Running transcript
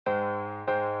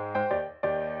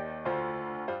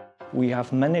we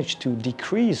have managed to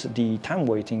decrease the time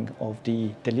waiting of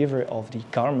the delivery of the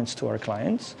garments to our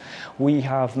clients. We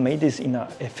have made this in an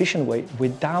efficient way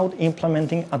without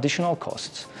implementing additional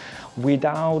costs,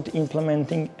 without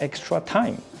implementing extra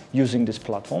time using this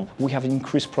platform. We have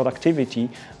increased productivity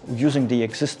using the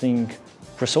existing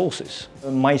resources.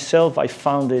 Myself, I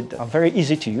found it very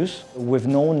easy to use with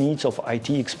no needs of IT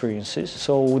experiences.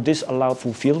 So this allowed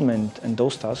fulfillment and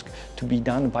those tasks to be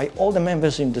done by all the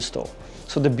members in the store.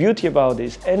 So the beauty about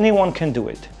this, anyone can do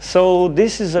it. So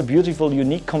this is a beautiful,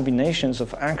 unique combination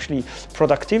of actually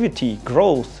productivity,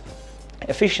 growth,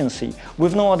 efficiency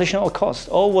with no additional cost.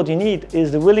 All what you need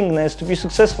is the willingness to be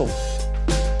successful.